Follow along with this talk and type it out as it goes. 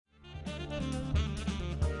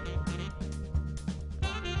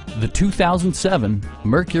The 2007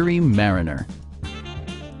 Mercury Mariner.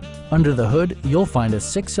 Under the hood, you'll find a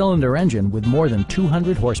 6-cylinder engine with more than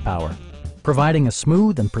 200 horsepower, providing a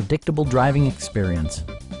smooth and predictable driving experience.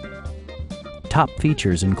 Top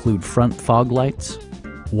features include front fog lights,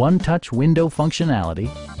 one-touch window functionality,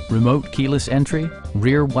 remote keyless entry,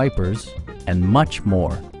 rear wipers, and much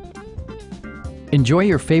more. Enjoy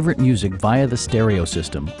your favorite music via the stereo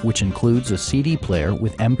system, which includes a CD player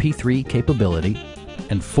with MP3 capability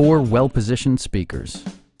and 4 well-positioned speakers.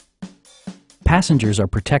 Passengers are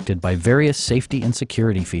protected by various safety and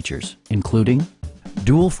security features, including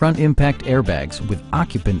dual front impact airbags with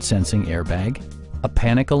occupant sensing airbag, a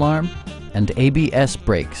panic alarm, and ABS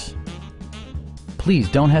brakes. Please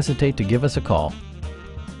don't hesitate to give us a call.